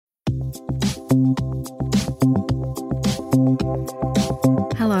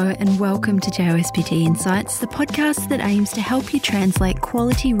Hello and welcome to JOSPT Insights, the podcast that aims to help you translate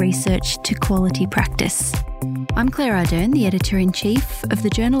quality research to quality practice. I'm Claire Ardern, the Editor-in-Chief of the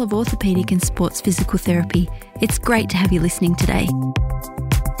Journal of Orthopaedic and Sports Physical Therapy. It's great to have you listening today.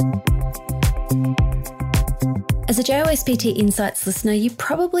 As a JOSPT Insights listener, you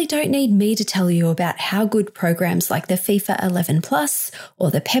probably don't need me to tell you about how good programs like the FIFA 11 Plus or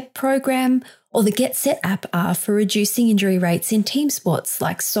the PEP program or the Get Set app are for reducing injury rates in team sports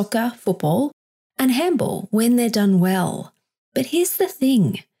like soccer, football, and handball when they're done well. But here's the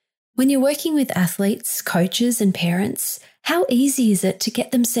thing. When you're working with athletes, coaches, and parents, how easy is it to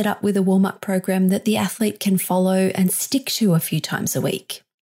get them set up with a warm-up program that the athlete can follow and stick to a few times a week?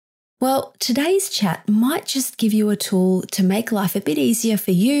 Well, today's chat might just give you a tool to make life a bit easier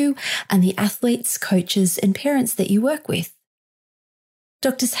for you and the athletes, coaches, and parents that you work with.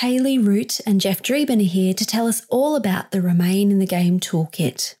 Doctors Hayley, Root, and Jeff Driban are here to tell us all about the Remain in the Game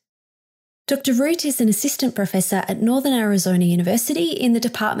toolkit. Dr. Root is an assistant professor at Northern Arizona University in the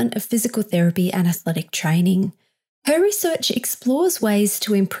Department of Physical Therapy and Athletic Training. Her research explores ways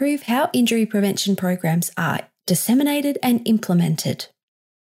to improve how injury prevention programs are disseminated and implemented.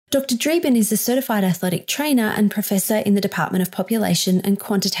 Dr. Driban is a certified athletic trainer and professor in the Department of Population and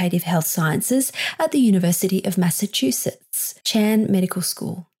Quantitative Health Sciences at the University of Massachusetts, Chan Medical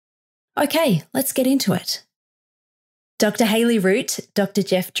School. Okay, let's get into it. Dr. Hayley Root, Dr.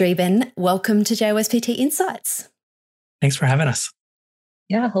 Jeff Driban, welcome to JOSPT Insights. Thanks for having us.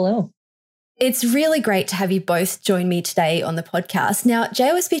 Yeah, hello. It's really great to have you both join me today on the podcast. Now,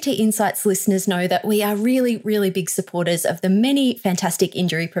 JOSPT Insights listeners know that we are really, really big supporters of the many fantastic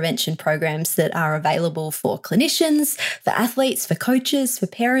injury prevention programs that are available for clinicians, for athletes, for coaches, for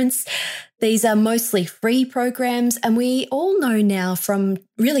parents. These are mostly free programs, and we all know now from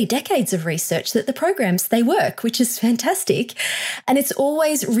really decades of research that the programs, they work, which is fantastic. And it's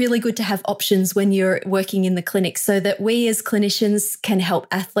always really good to have options when you're working in the clinic so that we as clinicians can help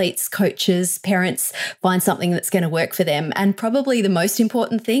athletes, coaches, parents find something that's going to work for them. And probably the most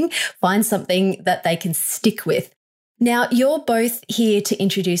important thing, find something that they can stick with. Now, you're both here to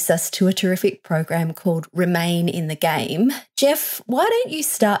introduce us to a terrific program called Remain in the Game. Jeff, why don't you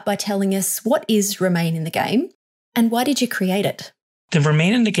start by telling us what is Remain in the Game and why did you create it? The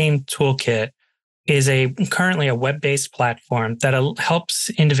Remain in the Game toolkit is currently a web-based platform that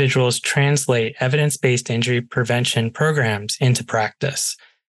helps individuals translate evidence-based injury prevention programs into practice.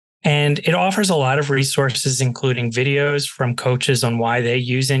 And it offers a lot of resources, including videos from coaches on why they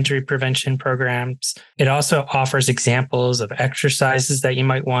use injury prevention programs. It also offers examples of exercises that you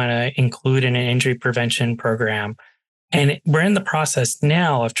might want to include in an injury prevention program. And we're in the process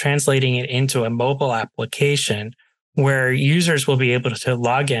now of translating it into a mobile application where users will be able to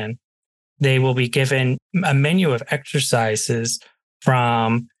log in. They will be given a menu of exercises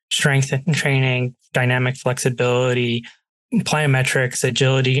from strength training, dynamic flexibility, plyometrics,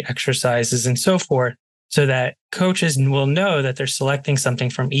 agility exercises, and so forth, so that coaches will know that they're selecting something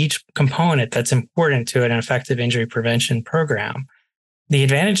from each component that's important to an effective injury prevention program. The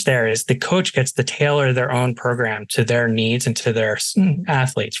advantage there is the coach gets to tailor their own program to their needs and to their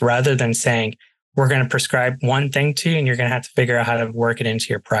athletes, rather than saying, we're going to prescribe one thing to you and you're going to have to figure out how to work it into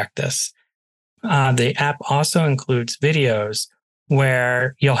your practice. The app also includes videos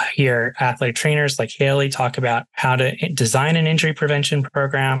where you'll hear athlete trainers like Hayley talk about how to design an injury prevention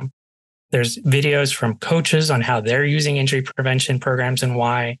program. There's videos from coaches on how they're using injury prevention programs and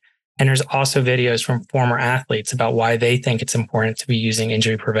why. And there's also videos from former athletes about why they think it's important to be using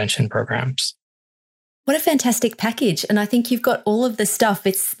injury prevention programs. What a fantastic package. And I think you've got all of the stuff.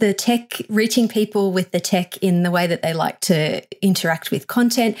 It's the tech, reaching people with the tech in the way that they like to interact with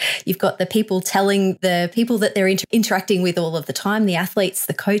content. You've got the people telling the people that they're interacting with all of the time, the athletes,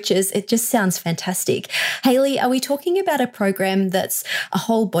 the coaches. It just sounds fantastic. Hayley, are we talking about a program that's a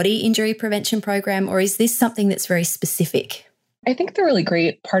whole body injury prevention program, or is this something that's very specific? I think the really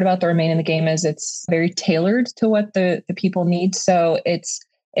great part about the Remain in the Game is it's very tailored to what the people need. So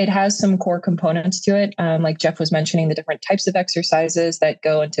it has some core components to it. Like Jeff was mentioning, the different types of exercises that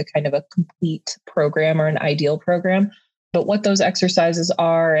go into kind of a complete program or an ideal program. But what those exercises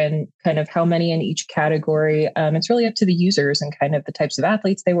are and kind of how many in each category, it's really up to the users and kind of the types of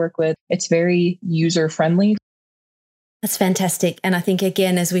athletes they work with. It's very user friendly. That's fantastic. And I think,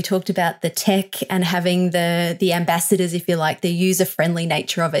 again, as we talked about the tech and having the ambassadors, if you like, the user-friendly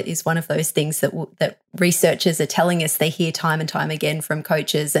nature of it is one of those things that researchers are telling us they hear time and time again from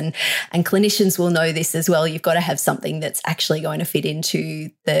coaches, and clinicians will know this as well. You've got to have something that's actually going to fit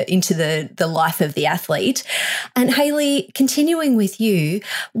into the life of the athlete. And Hayley, continuing with you,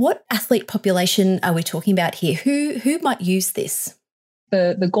 what athlete population are we talking about here? Who might use this?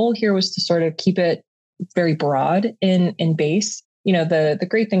 The goal here was to sort of keep it very broad in base. The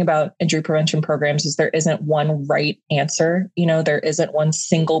great thing about injury prevention programs is there isn't one right answer. There isn't one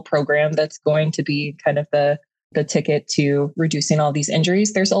single program that's going to be kind of the ticket to reducing all these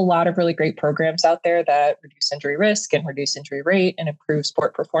injuries. There's a lot of really great programs out there that reduce injury risk and reduce injury rate and improve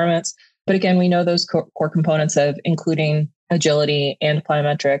sport performance. But again, we know those core components of including agility and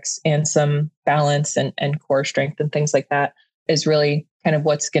plyometrics and some balance and core strength and things like that is really kind of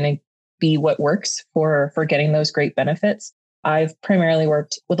what's going to be what works for getting those great benefits. I've primarily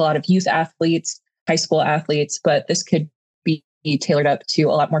worked with a lot of youth athletes, high school athletes, but this could be tailored up to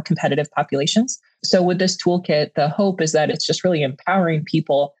a lot more competitive populations. So with this toolkit, the hope is that it's just really empowering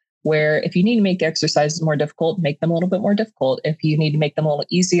people where if you need to make the exercises more difficult, make them a little bit more difficult. If you need to make them a little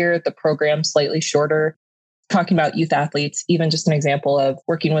easier, the program slightly shorter. Talking about youth athletes, even just an example of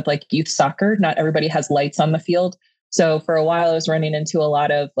working with like youth soccer, not everybody has lights on the field. So for a while, I was running into a lot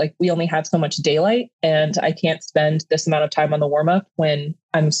of like, we only have so much daylight and I can't spend this amount of time on the warm up when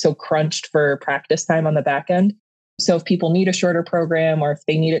I'm so crunched for practice time on the back end. So if people need a shorter program or if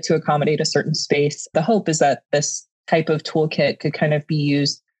they need it to accommodate a certain space, the hope is that this type of toolkit could kind of be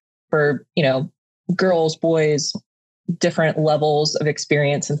used for, girls, boys, different levels of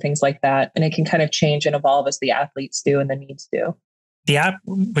experience and things like that. And it can kind of change and evolve as the athletes do and the needs do. The app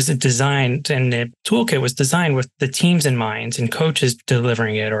was designed and the toolkit was designed with the teams in mind and coaches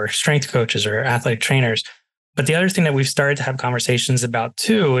delivering it or strength coaches or athletic trainers. But the other thing that we've started to have conversations about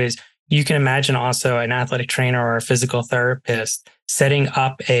too is you can imagine also an athletic trainer or a physical therapist setting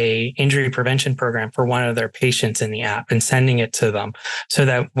up a injury prevention program for one of their patients in the app and sending it to them so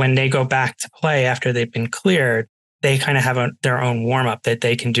that when they go back to play after they've been cleared, they kind of have their own warm up that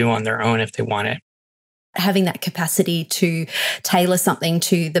they can do on their own if they want it. Having that capacity to tailor something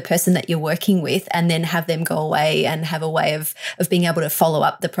to the person that you're working with and then have them go away and have a way of being able to follow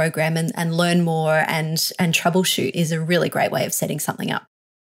up the program and learn more and troubleshoot is a really great way of setting something up.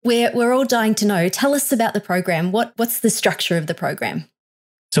 We're all dying to know. Tell us about the program. What's the structure of the program?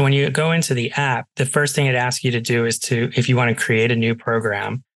 So when you go into the app, the first thing it asks you to do is if you want to create a new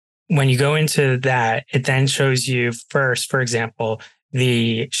program, when you go into that, it then shows you first, for example,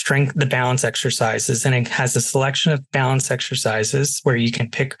 the balance exercises, and it has a selection of balance exercises where you can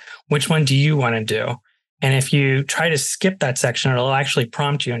pick which one do you want to do. And if you try to skip that section, it'll actually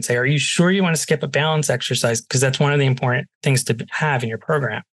prompt you and say, are you sure you want to skip a balance exercise? Because that's one of the important things to have in your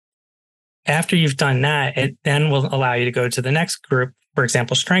program. After you've done that, it then will allow you to go to the next group, for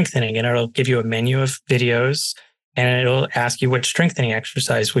example, strengthening, and it'll give you a menu of videos and it'll ask you which strengthening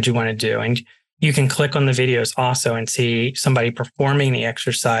exercise would you want to do. And you can click on the videos also and see somebody performing the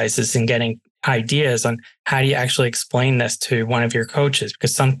exercises and getting ideas on how do you actually explain this to one of your coaches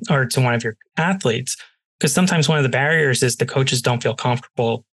or to one of your athletes. Because sometimes one of the barriers is the coaches don't feel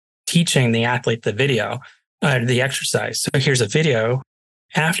comfortable teaching the athlete the the exercise. So here's a video.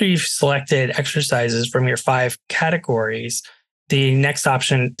 After you've selected exercises from your 5 categories, the next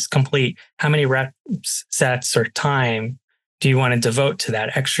option is complete. How many reps, sets, or time do you want to devote to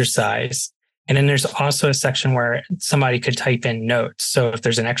that exercise? And then there's also a section where somebody could type in notes. So if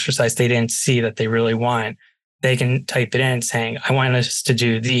there's an exercise they didn't see that they really want, they can type it in saying, I want us to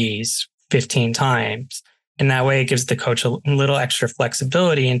do these 15 times. And that way it gives the coach a little extra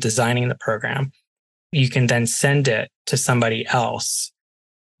flexibility in designing the program. You can then send it to somebody else.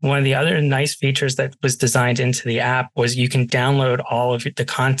 One of the other nice features that was designed into the app was you can download all of the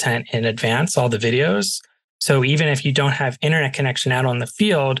content in advance, all the videos. So even if you don't have internet connection out on the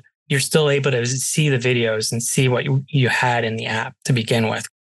field, you're still able to see the videos and see what you had in the app to begin with.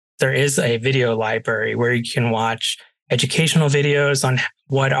 There is a video library where you can watch educational videos on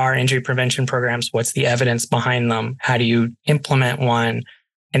what are injury prevention programs, what's the evidence behind them, how do you implement one,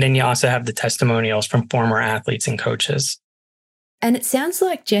 and then you also have the testimonials from former athletes and coaches. And it sounds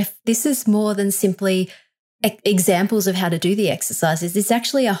like, Jeff, this is more than simply examples of how to do the exercises. It's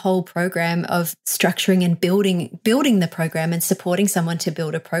actually a whole program of structuring and building the program and supporting someone to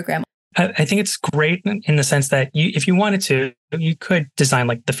build a program. I think it's great in the sense that if you wanted to, you could design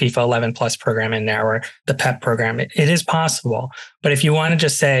like the FIFA 11 Plus program in there or the PEP program. It is possible. But if you want to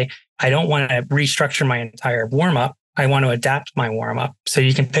just say, I don't want to restructure my entire warm-up, I want to adapt my warm-up. So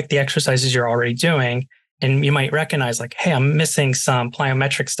you can pick the exercises you're already doing And you might recognize like, hey, I'm missing some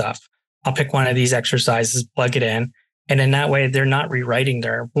plyometric stuff. I'll pick one of these exercises, plug it in. And in that way, they're not rewriting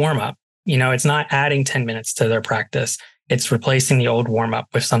their warm up. It's not adding 10 minutes to their practice. It's replacing the old warm up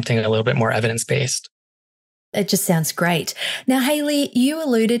with something a little bit more evidence based. It just sounds great. Now, Hayley, you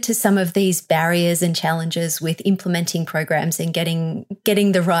alluded to some of these barriers and challenges with implementing programs and getting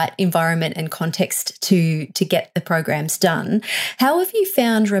the right environment and context to get the programs done. How have you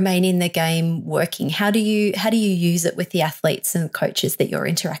found Remain in the Game working? How do you use it with the athletes and coaches that you're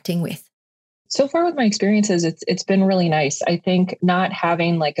interacting with? So far with my experiences, it's been really nice. I think not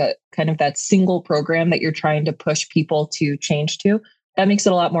having like a kind of that single program that you're trying to push people to change to, that makes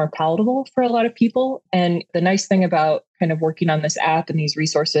it a lot more palatable for a lot of people. And the nice thing about kind of working on this app and these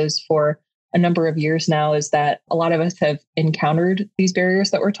resources for a number of years now is that a lot of us have encountered these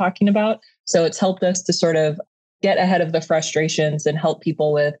barriers that we're talking about. So it's helped us to sort of get ahead of the frustrations and help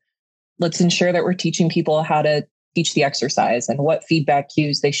people with, let's ensure that we're teaching people how to teach the exercise and what feedback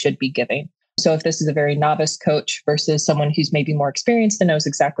cues they should be giving. So if this is a very novice coach versus someone who's maybe more experienced and knows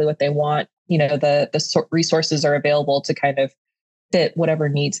exactly what they want, the resources are available to kind of fit whatever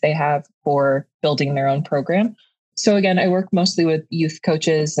needs they have for building their own program. So again, I work mostly with youth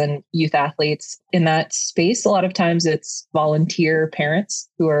coaches and youth athletes in that space. A lot of times it's volunteer parents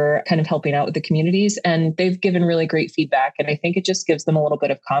who are kind of helping out with the communities, and they've given really great feedback. And I think it just gives them a little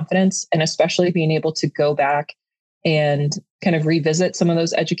bit of confidence, and especially being able to go back and kind of revisit some of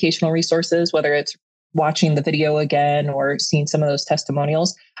those educational resources, whether it's watching the video again or seeing some of those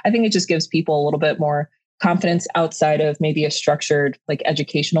testimonials. I think it just gives people a little bit more confidence outside of maybe a structured like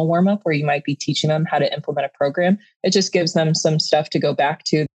educational warm-up where you might be teaching them how to implement a program. It just gives them some stuff to go back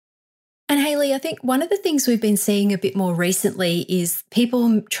to. And Hayley, I think one of the things we've been seeing a bit more recently is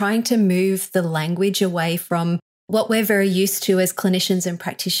people trying to move the language away from what we're very used to as clinicians and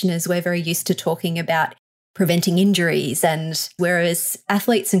practitioners. We're very used to talking about preventing injuries, and whereas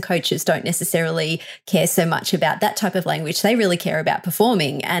athletes and coaches don't necessarily care so much about that type of language, they really care about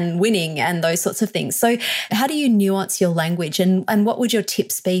performing and winning and those sorts of things. So how do you nuance your language, and what would your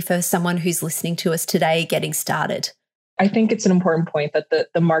tips be for someone who's listening to us today getting started? I think it's an important point that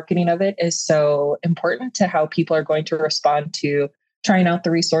the marketing of it is so important to how people are going to respond to trying out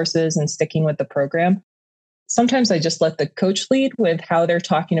the resources and sticking with the program. Sometimes I just let the coach lead with how they're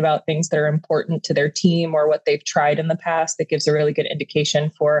talking about things that are important to their team or what they've tried in the past. That gives a really good indication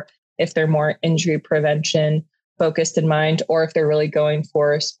for if they're more injury prevention focused in mind, or if they're really going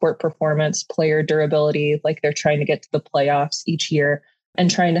for sport performance, player durability, like they're trying to get to the playoffs each year and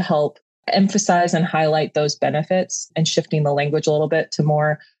trying to help emphasize and highlight those benefits and shifting the language a little bit to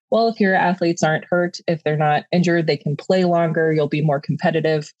more, well, if your athletes aren't hurt, if they're not injured, they can play longer. You'll be more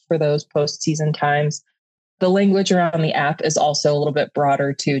competitive for those postseason times. The language around the app is also a little bit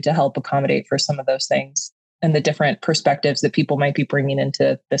broader too, to help accommodate for some of those things and the different perspectives that people might be bringing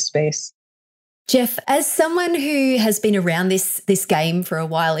into this space. Jeff, as someone who has been around this game for a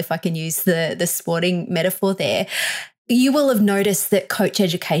while, if I can use the sporting metaphor there, you will have noticed that coach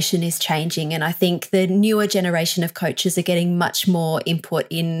education is changing. And I think the newer generation of coaches are getting much more input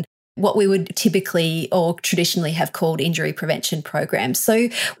in what we would typically or traditionally have called injury prevention programs. So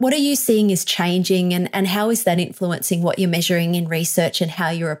what are you seeing is changing, and how is that influencing what you're measuring in research and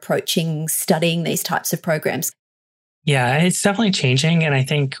how you're approaching studying these types of programs? Yeah, it's definitely changing. And I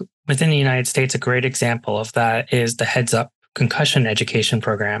think within the United States, a great example of that is the Heads Up concussion education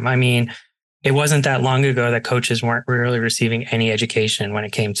program. I mean, it wasn't that long ago that coaches weren't really receiving any education when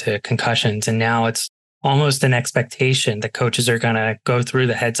it came to concussions. And now it's almost an expectation that coaches are going to go through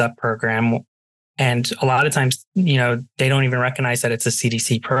the Heads Up program. And a lot of times, they don't even recognize that it's a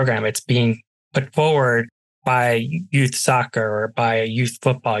CDC program. It's being put forward by youth soccer or by youth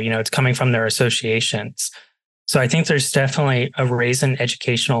football. It's coming from their associations. So I think there's definitely a raise in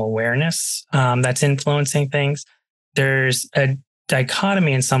educational awareness that's influencing things. There's a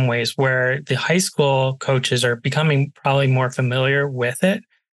dichotomy in some ways where the high school coaches are becoming probably more familiar with it.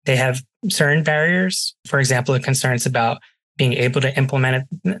 They have certain barriers, for example, the concerns about being able to implement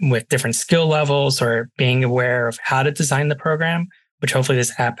it with different skill levels or being aware of how to design the program, which hopefully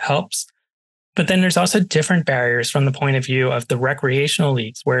this app helps. But then there's also different barriers from the point of view of the recreational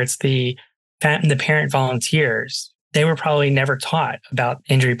leagues, where it's the parent volunteers. They were probably never taught about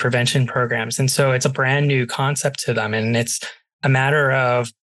injury prevention programs. And so it's a brand new concept to them. And it's a matter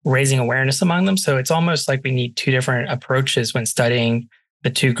of raising awareness among them. So it's almost like we need two different approaches when studying the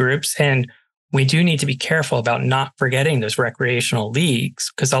two groups. And we do need to be careful about not forgetting those recreational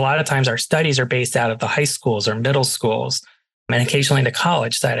leagues, because a lot of times our studies are based out of the high schools or middle schools and occasionally the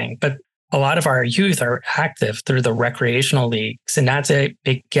college setting. But a lot of our youth are active through the recreational leagues, and that's a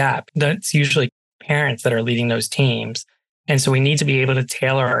big gap. That's usually parents that are leading those teams. And so we need to be able to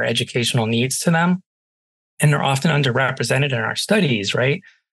tailor our educational needs to them. And they're often underrepresented in our studies, right?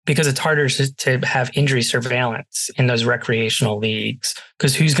 Because it's harder to have injury surveillance in those recreational leagues,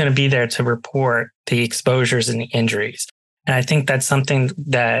 because who's going to be there to report the exposures and the injuries? And I think that's something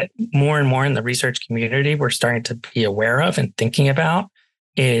that more and more in the research community we're starting to be aware of and thinking about,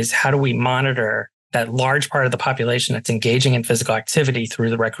 is how do we monitor that large part of the population that's engaging in physical activity through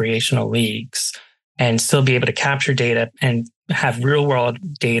the recreational leagues and still be able to capture data and have real world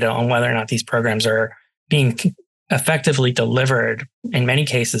data on whether or not these programs are being effectively delivered in many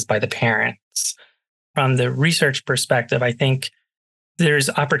cases by the parents. From the research perspective, I think there's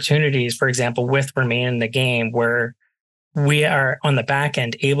opportunities, for example, with Remain in the Game, where we are on the back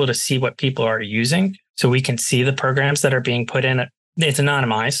end able to see what people are using. So we can see the programs that are being put in. It's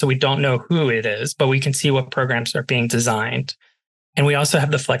anonymized, so we don't know who it is, but we can see what programs are being designed. And we also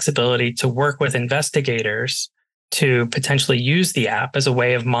have the flexibility to work with investigators to potentially use the app as a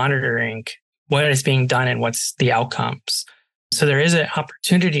way of monitoring what is being done and what's the outcomes. So there is an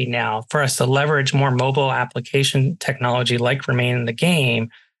opportunity now for us to leverage more mobile application technology like Remain in the Game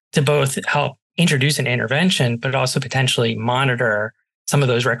to both help introduce an intervention, but also potentially monitor some of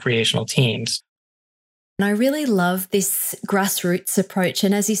those recreational teams. And I really love this grassroots approach.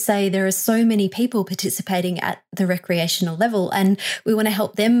 And as you say, there are so many people participating at the recreational level, and we want to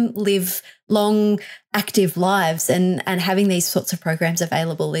help them live long, active lives. And having these sorts of programs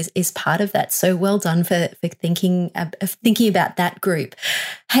available is part of that. So well done for thinking about that group.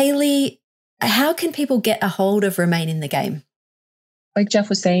 Hayley, how can people get a hold of Remain in the Game? Like Jeff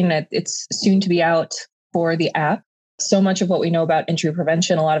was saying, that it's soon to be out for the app. So much of what we know about injury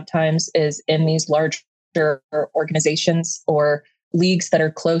prevention a lot of times is in these large organizations or leagues that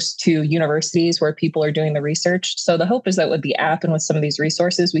are close to universities where people are doing the research. So the hope is that with the app and with some of these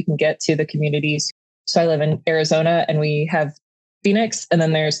resources, we can get to the communities. So I live in Arizona and we have Phoenix, and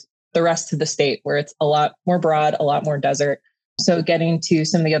then there's the rest of the state where it's a lot more broad, a lot more desert. So getting to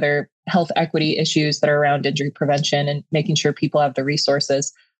some of the other health equity issues that are around injury prevention and making sure people have the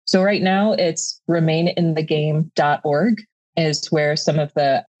resources. So right now it's remaininthegame.org. is where some of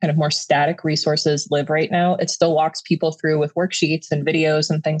the kind of more static resources live right now. It still walks people through with worksheets and videos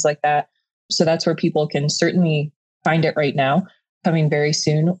and things like that. So that's where people can certainly find it right now. Coming very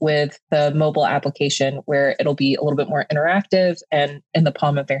soon with the mobile application where it'll be a little bit more interactive and in the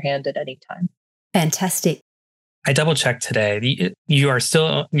palm of their hand at any time. Fantastic. I double checked today. You're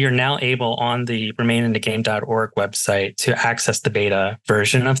now able on the remaininthegame.org website to access the beta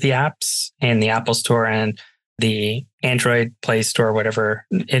version of the apps in the Apple Store and the Android Play Store, whatever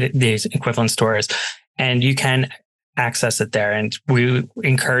the equivalent store is. And you can access it there. And we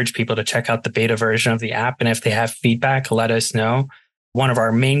encourage people to check out the beta version of the app. And if they have feedback, let us know. One of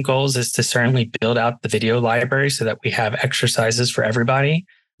our main goals is to certainly build out the video library so that we have exercises for everybody.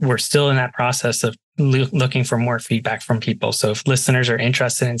 We're still in that process of looking for more feedback from people. So if listeners are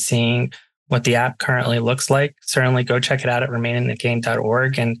interested in seeing what the app currently looks like, certainly go check it out at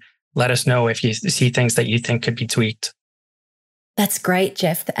remaininthegame.org and let us know if you see things that you think could be tweaked. That's great,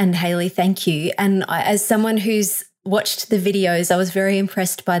 Jeff and Hayley. Thank you. And as someone who's watched the videos, I was very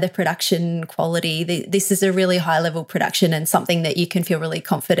impressed by the production quality. This is a really high-level production and something that you can feel really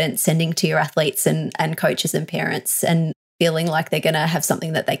confident sending to your athletes and coaches and parents and feeling like they're going to have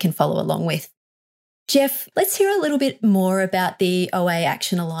something that they can follow along with. Jeff, let's hear a little bit more about the OA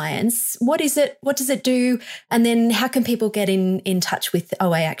Action Alliance. What is it? What does it do? And then how can people get in touch with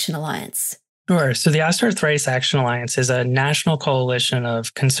OA Action Alliance? Sure. So the Osteoarthritis Action Alliance is a national coalition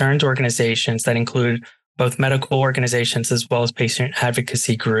of concerned organizations that include both medical organizations as well as patient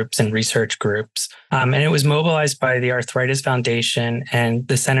advocacy groups and research groups. And it was mobilized by the Arthritis Foundation and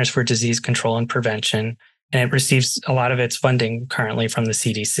the Centers for Disease Control and Prevention. And it receives a lot of its funding currently from the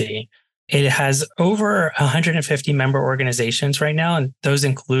CDC. It has over 150 member organizations right now, and those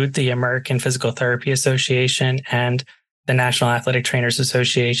include the American Physical Therapy Association and the National Athletic Trainers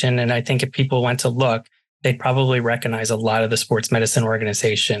Association. And I think if people went to look, they'd probably recognize a lot of the sports medicine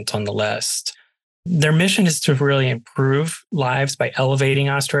organizations on the list. Their mission is to really improve lives by elevating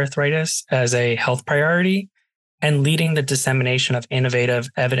osteoarthritis as a health priority and leading the dissemination of innovative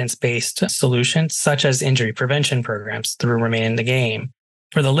evidence-based solutions, such as injury prevention programs through Remain in the Game.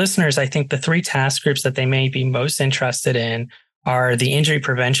 For the listeners, I think the 3 task groups that they may be most interested in are the Injury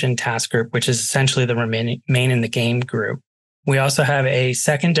Prevention Task Group, which is essentially the Remain in the Game group. We also have a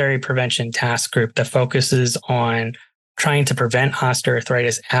Secondary Prevention Task Group that focuses on trying to prevent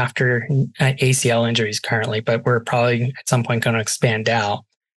osteoarthritis after ACL injuries currently, but we're probably at some point going to expand out.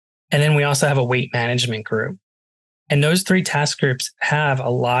 And then we also have a Weight Management Group. And those 3 task groups have a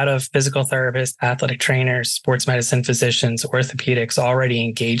lot of physical therapists, athletic trainers, sports medicine physicians, orthopedics already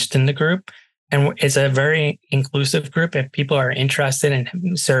engaged in the group. And it's a very inclusive group. If people are interested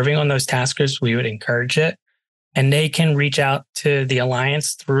in serving on those task groups, we would encourage it. And they can reach out to the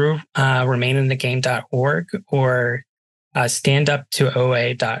Alliance through remainingthegame.org or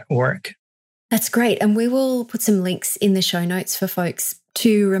standuptooa.org. That's great. And we will put some links in the show notes for folks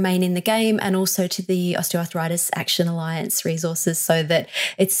to Remain in the Game and also to the Osteoarthritis Action Alliance resources so that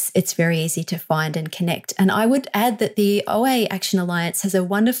it's very easy to find and connect. And I would add that the OA Action Alliance has a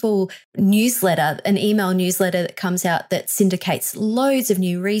wonderful newsletter, an email newsletter that comes out that syndicates loads of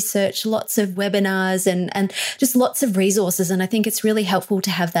new research, lots of webinars and just lots of resources. And I think it's really helpful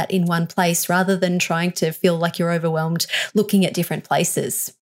to have that in one place rather than trying to feel like you're overwhelmed looking at different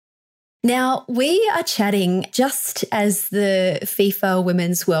places. Now, we are chatting just as the FIFA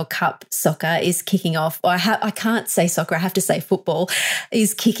Women's World Cup soccer is kicking off. I can't say soccer, I have to say football,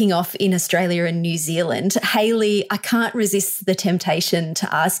 is kicking off in Australia and New Zealand. Hayley, I can't resist the temptation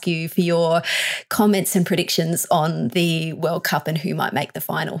to ask you for your comments and predictions on the World Cup and who might make the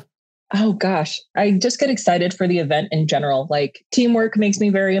final. Oh gosh, I just get excited for the event in general. Like, teamwork makes me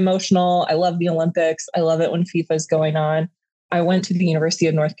very emotional. I love the Olympics. I love it when FIFA is going on. I went to the University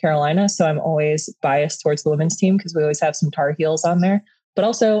of North Carolina, so I'm always biased towards the women's team because we always have some Tar Heels on there. But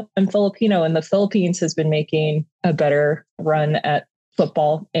also, I'm Filipino, and the Philippines has been making a better run at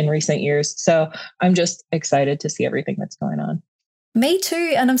football in recent years. So I'm just excited to see everything that's going on. Me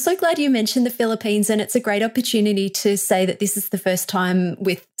too. And I'm so glad you mentioned the Philippines. And it's a great opportunity to say that this is the first time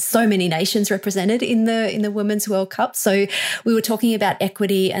with so many nations represented in the Women's World Cup. So we were talking about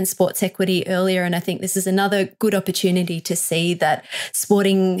equity and sports equity earlier. And I think this is another good opportunity to see that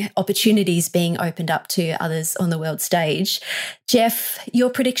sporting opportunities being opened up to others on the world stage. Jeff, your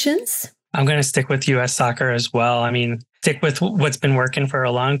predictions? I'm going to stick with U.S. soccer as well. I mean, stick with what's been working for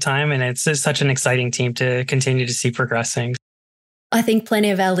a long time. And it's just such an exciting team to continue to see progressing. I think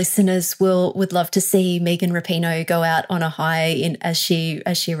plenty of our listeners would love to see Megan Rapinoe go out on a high as she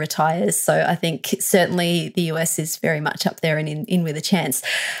retires. So I think certainly the US is very much up there and in with a chance.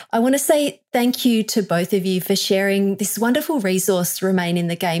 I want to say thank you to both of you for sharing this wonderful resource, Remain in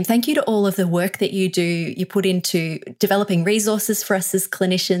the Game. Thank you to all of the work that you put into developing resources for us as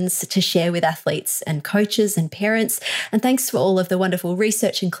clinicians to share with athletes and coaches and parents. And thanks for all of the wonderful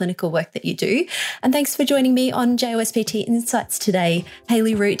research and clinical work that you do. And thanhanks for joining me on JOSPT Insights today,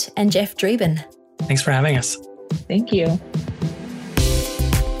 Hayley Root and Jeff Driban. Thanks for having us. Thank you.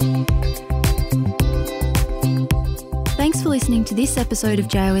 Thanks for listening to this episode of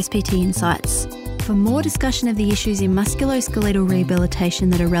JOSPT Insights. For more discussion of the issues in musculoskeletal rehabilitation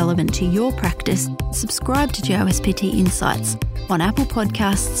that are relevant to your practice, subscribe to JOSPT Insights on Apple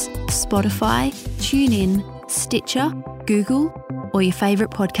Podcasts, Spotify, TuneIn, Stitcher, Google, or your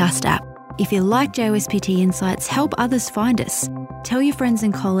favourite podcast app. If you like JOSPT Insights, help others find us. Tell your friends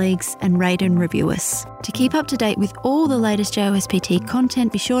and colleagues and rate and review us. To keep up to date with all the latest JOSPT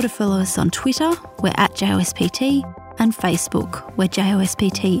content, be sure to follow us on Twitter, we're at JOSPT, and Facebook, we're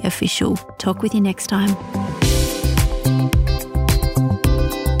JOSPT Official. Talk with you next time.